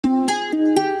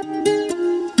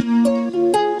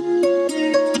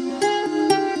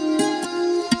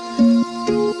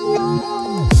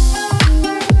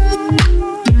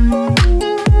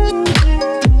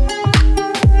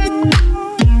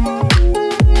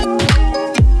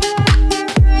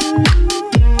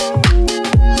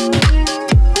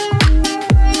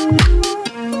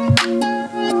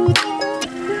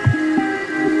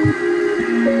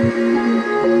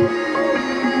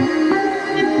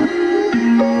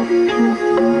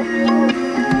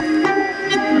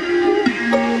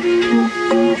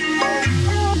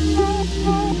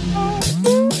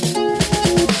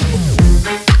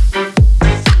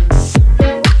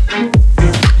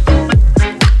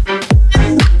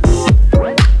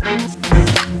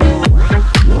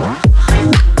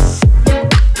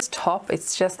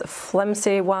just a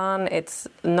flimsy one. It's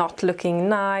not looking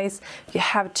nice. You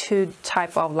have two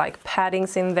type of like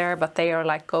paddings in there, but they are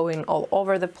like going all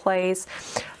over the place.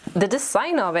 The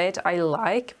design of it I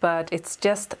like, but it's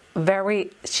just very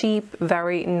cheap,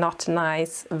 very not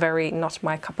nice, very not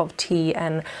my cup of tea.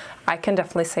 And I can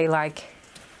definitely say, like,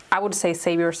 I would say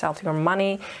save yourself your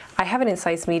money. I have it in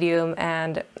size medium.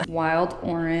 And wild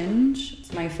orange,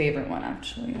 it's my favorite one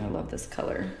actually. I love this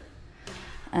color.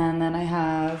 And then I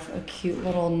have a cute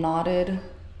little knotted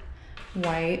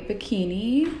white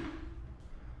bikini.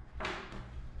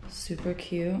 Super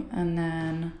cute. And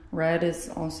then red is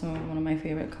also one of my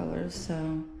favorite colors.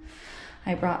 So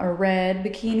I brought a red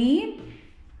bikini.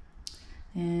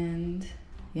 And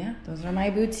yeah, those are my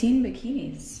Boutine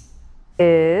bikinis.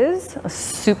 Is a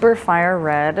super fire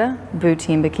red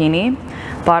Boutine bikini.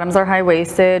 Bottoms are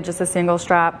high-waisted, just a single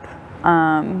strap.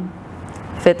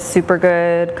 Fits super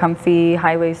good, comfy,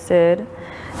 high-waisted.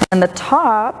 And the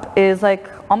top is like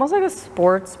almost like a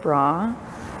sports bra.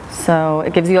 So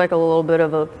it gives you like a little bit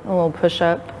of a little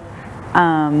push-up.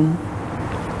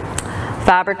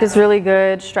 Fabric is really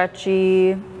good,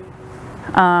 stretchy.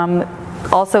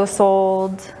 Also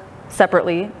sold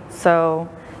separately. So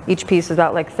each piece is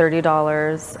about like $30,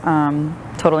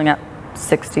 totaling at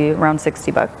around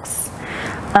 60 bucks.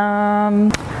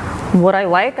 What I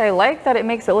like that it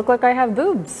makes it look like I have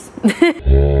boobs.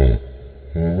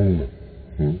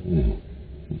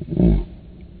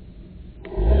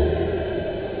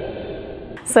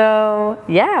 So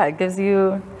yeah, it gives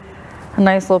you a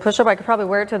nice little push-up. I could probably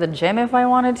wear it to the gym if I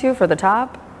wanted to for the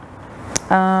top.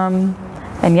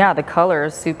 And yeah, the color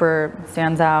is super,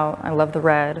 stands out. I love the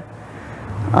red.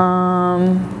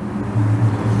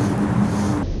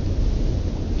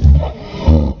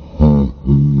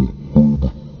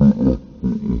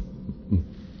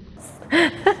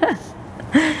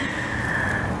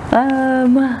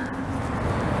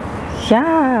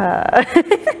 Yeah.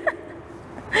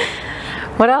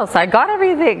 What else? I got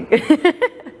everything.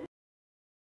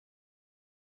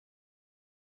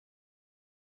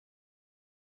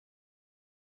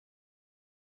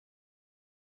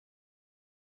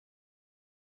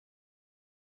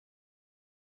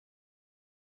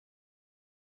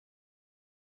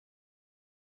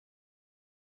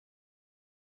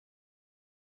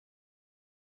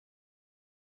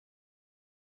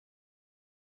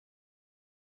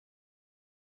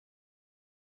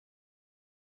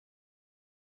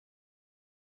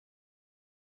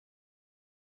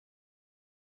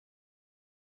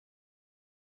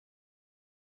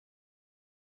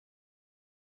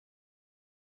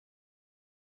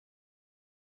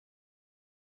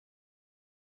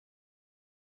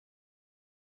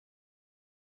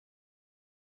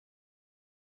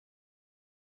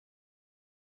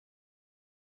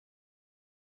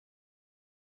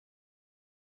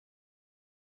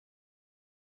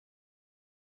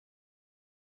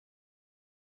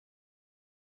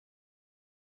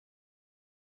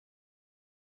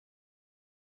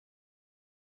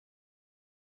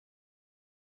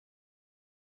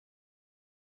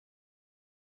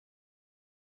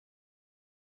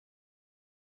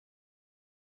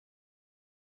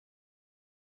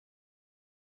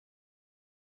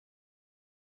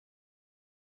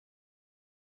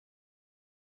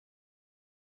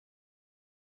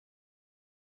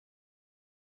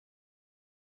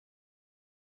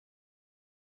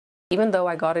 Even though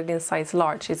I got it in size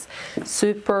large, it's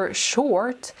super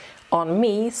short on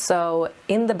me, so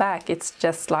in the back it's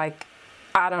just like,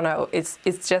 I don't know, it's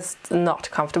just not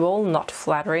comfortable, not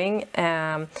flattering.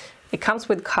 It comes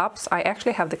with cups. I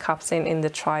actually have the cups in the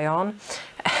try-on.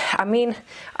 I mean,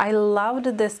 I loved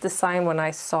this design when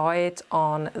I saw it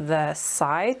on the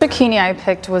site. The bikini I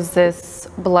picked was this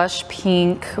blush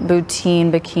pink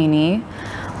Boutine bikini.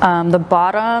 The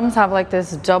bottoms have like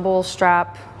this double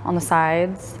strap on the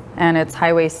sides, and it's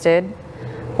high-waisted,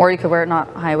 or you could wear it not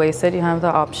high-waisted. You have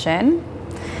the option.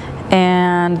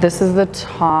 And this is the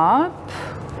top.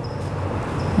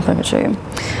 If I could show you.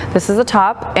 This is the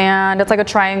top, and it's like a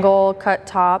triangle cut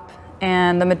top,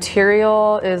 and the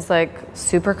material is like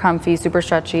super comfy, super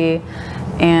stretchy,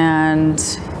 and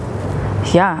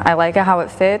yeah, I like it how it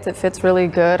fits. It fits really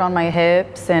good on my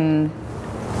hips, and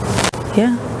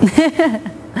yeah.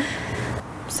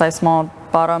 Size small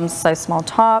bottoms, size small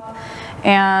top.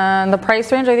 And the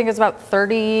price range I think is about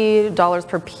 $30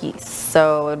 per piece.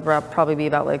 So it would probably be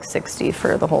about like 60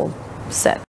 for the whole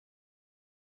set.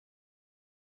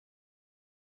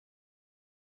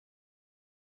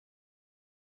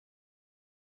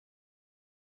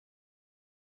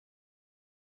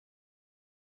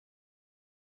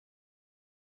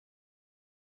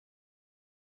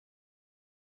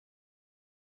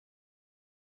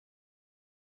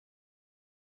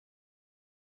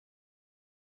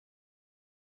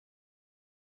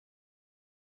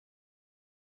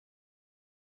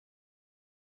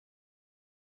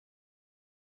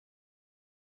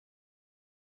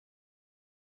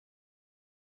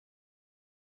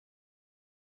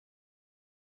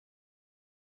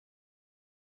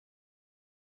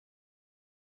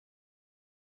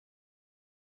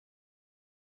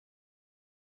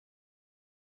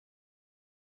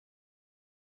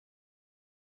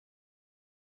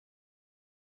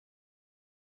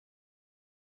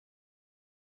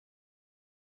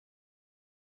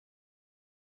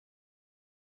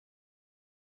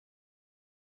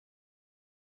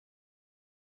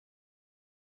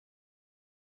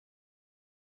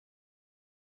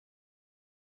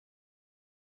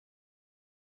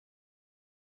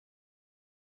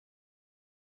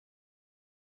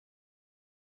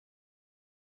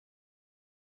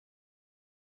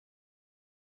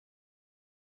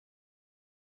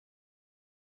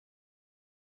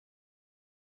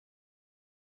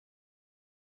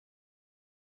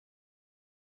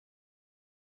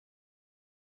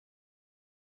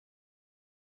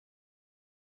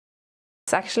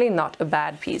 It's actually not a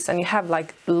bad piece, and you have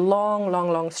like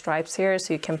long stripes here,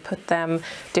 so you can put them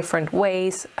different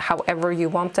ways, however you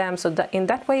want them. So that in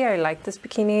that way I like this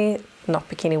bikini, not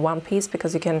bikini one piece,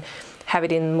 because you can have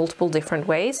it in multiple different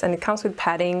ways, and it comes with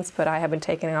paddings, but I haven't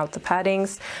taken out the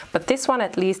paddings. But this one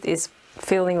at least is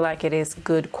feeling like it is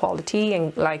good quality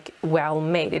and like well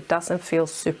made. It doesn't feel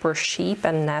super cheap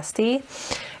and nasty,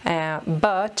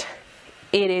 but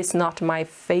it is not my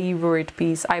favorite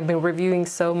piece. I've been reviewing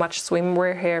so much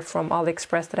swimwear here from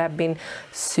AliExpress that have been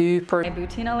super. My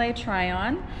Boutique LA try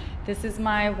on. This is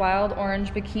my wild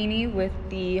orange bikini with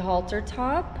the halter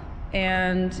top,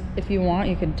 and if you want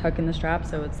you can tuck in the strap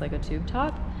so it's like a tube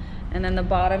top. And then the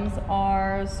bottoms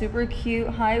are super cute,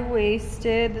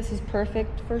 high-waisted. This is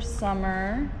perfect for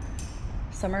summer.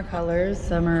 Summer colors,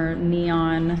 summer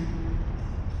neon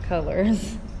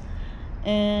colors.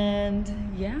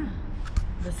 And yeah,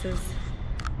 this is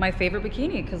my favorite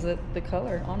bikini because of the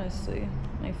color, honestly.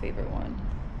 My favorite one.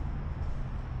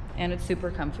 And it's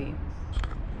super comfy. You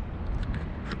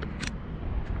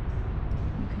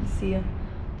can see the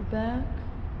back.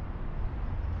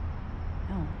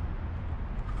 Oh.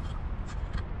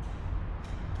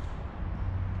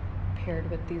 Paired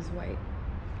with these white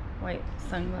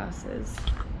sunglasses.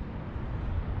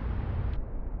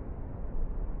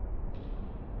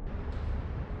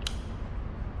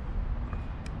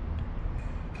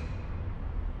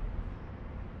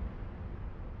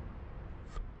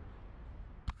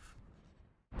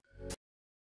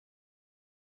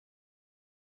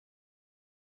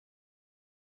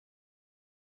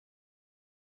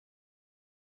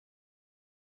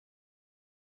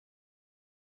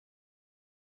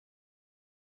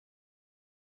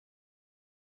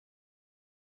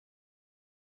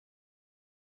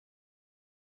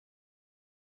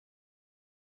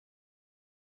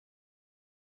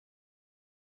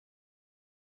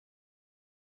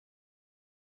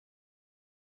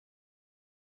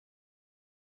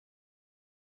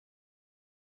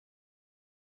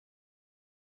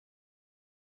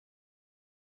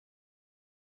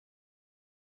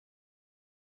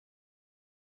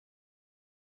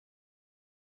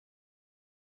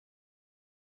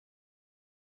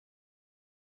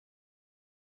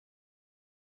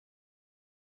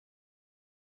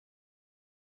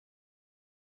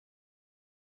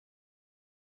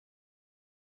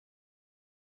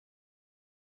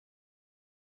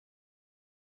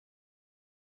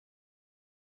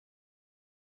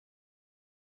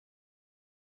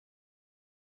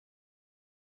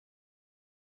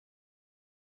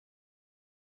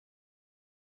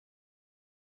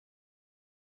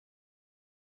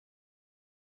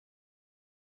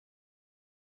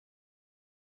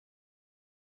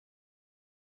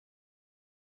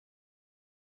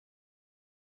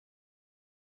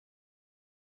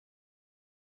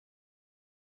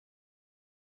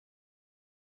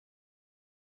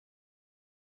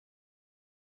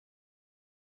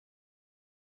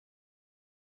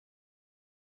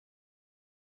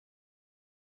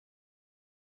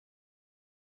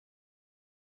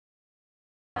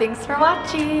 Thanks for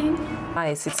watching.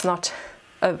 Nice. It's not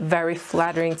a very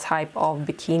flattering type of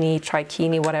bikini,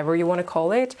 trikini, whatever you want to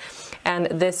call it. And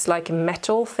this like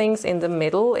metal things in the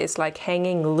middle is like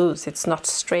hanging loose. It's not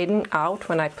straightened out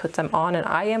when I put them on, and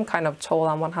I am kind of tall.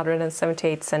 I'm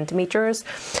 178 centimeters.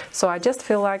 So I just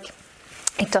feel like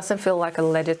it doesn't feel like a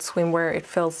legit swimwear. It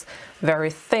feels very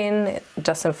thin. It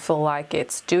doesn't feel like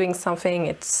it's doing something.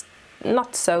 It's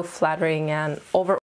not so flattering, and overall